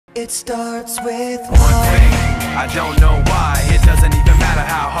It starts with one thing, I don't know why. It doesn't even matter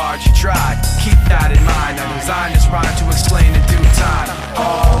how hard you try. Keep that in mind, I designed this rhyme to explain in due time.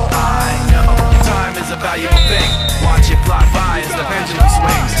 All I know, time is a valuable thing. Watch it fly by as the pendulum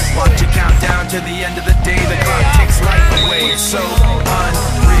swings. Watch it count down to the end of the day. The clock takes life away, it's so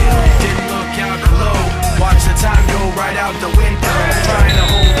unreal. Didn't look out below, watch the time go right out the window. Trying to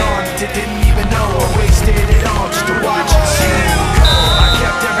hold on to didn't even know I wasted it all just to watch you go. I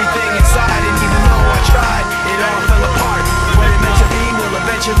kept everything inside, and even though I tried, it all fell apart. What it meant to be will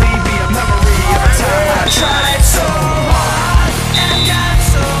eventually be a memory of a time I tried so hard and got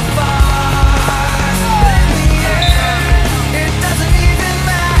so far, but in the end, it doesn't even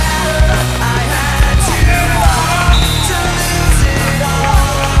matter. I had to walk to lose it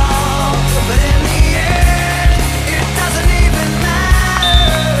all, but in the end, it doesn't even matter.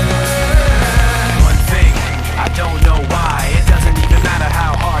 One thing, I don't know why. It doesn't even matter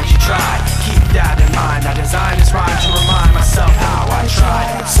how hard you try. Keep that in mind, I designed this rhyme to remind myself how I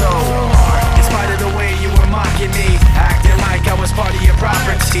tried so hard. In spite of the way you were mocking me, acting like I was part of your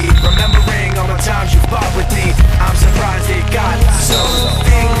property, remembering all the times you fought with me, I'm surprised it got so.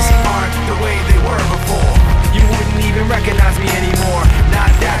 Things aren't the way they were before. You wouldn't even recognize me anymore.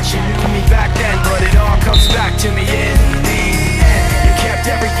 Not that you knew me back then, but it all comes back to me in the end. You kept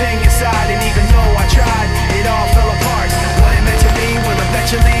everything inside, and even though I tried, it all fell apart. What it meant to me will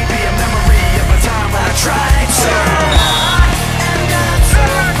eventually be a memory of a time when I tried so hard and got so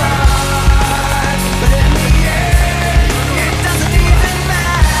far, but in the end, it doesn't even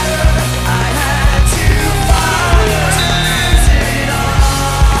matter. I had to fall to lose it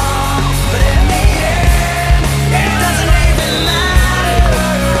all, but in the end, it doesn't even matter.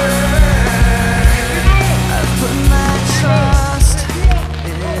 I put my trust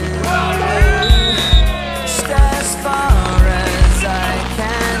in you, just as far as I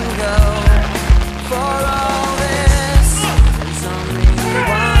can go. For all this, there's only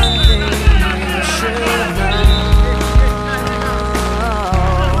one thing you should know.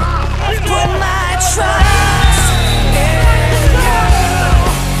 I've put my trust in you,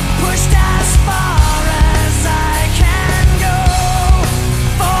 pushed as far as I can go.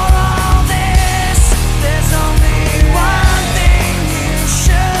 For all this, there's only one thing you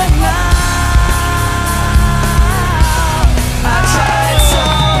should know. I tried so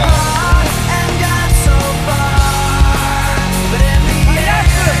hard and got so far, but in the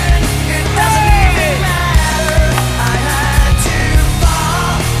end, it doesn't even matter. I had to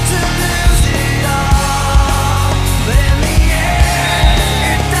fall to lose it all, but in the end,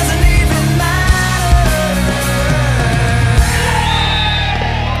 it doesn't even matter.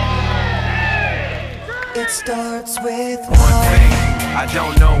 it starts with one thing, I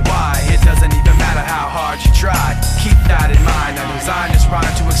don't know why. It doesn't even matter how hard you try. Keep that in mind, I designed this rhyme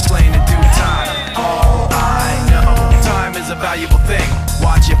to explain in due time. All I know, time is a valuable thing.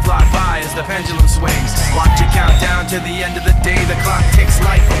 Watch it fly by as the pendulum swings. Watch it count down to the end of the day. The clock takes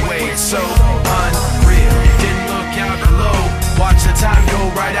life away, it's so unreal. Didn't look out below, watch the time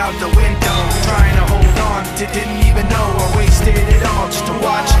go right out the window. Trying to hold on to didn't even know I wasted it all just to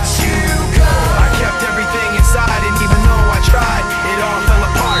watch you go. I kept everything inside, and even though I tried, it all fell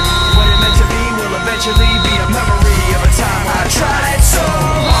apart. What it meant to be will eventually be a memory of a time I tried so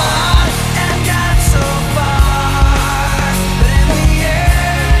hard and got so far, but in the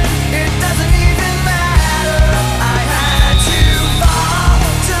end, it doesn't even matter. I had to fall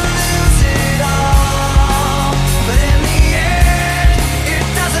to lose it all, but in the end,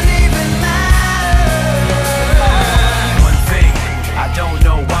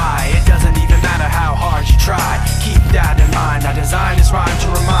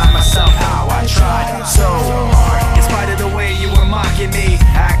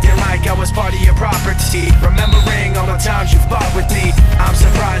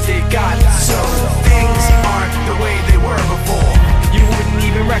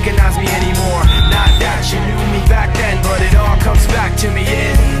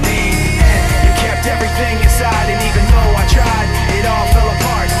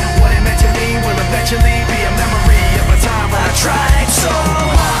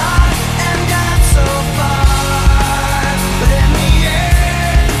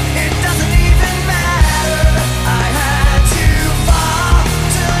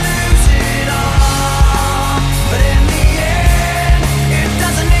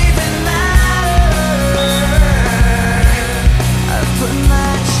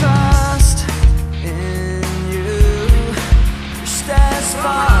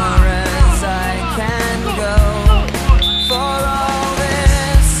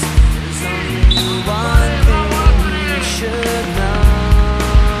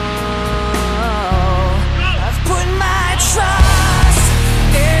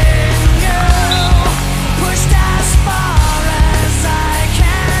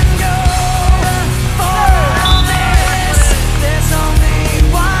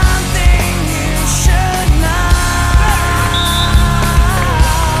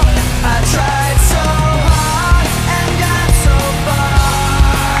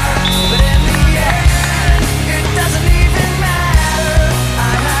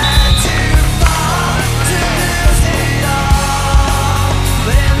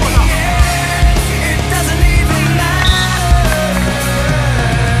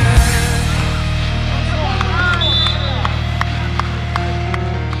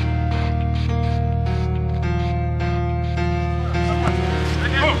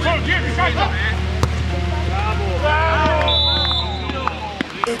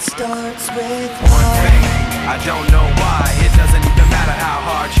 It starts with one thing. I don't know why, it doesn't even matter how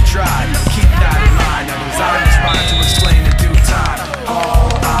hard you try. Keep that in mind, I designed this rhyme to explain in due time. All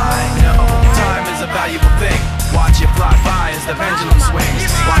I know, time is a valuable thing. Watch it fly by as the pendulum swings.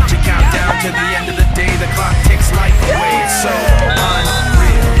 Watch it count down to the end of the day. The clock takes life away, it's so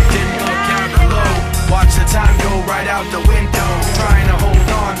unreal. Didn't look out below, watch the time go right out the window. Trying to hold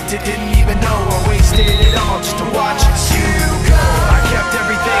on, didn't even know I wasted it all just to watch you go. I kept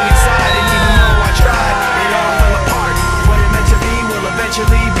everything inside, and even though I tried, it all fell apart. What it meant to be will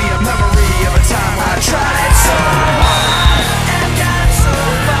eventually be a memory of a time I tried so hard and got so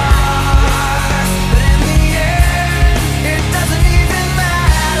far, but in the end, it doesn't even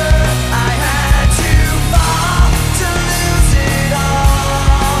matter. I had to fall to lose it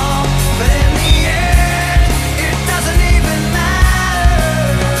all, but in the end, it doesn't even matter.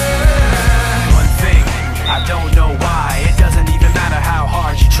 One thing, I don't know why, it doesn't even matter how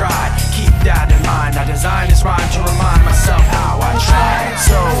hard you try. Keep that in mind, I designed this rhyme to remind myself how I tried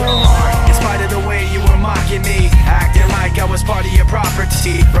so hard. In spite of the way you were mocking me, acting like I was part of your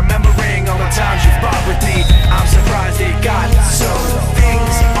property, remembering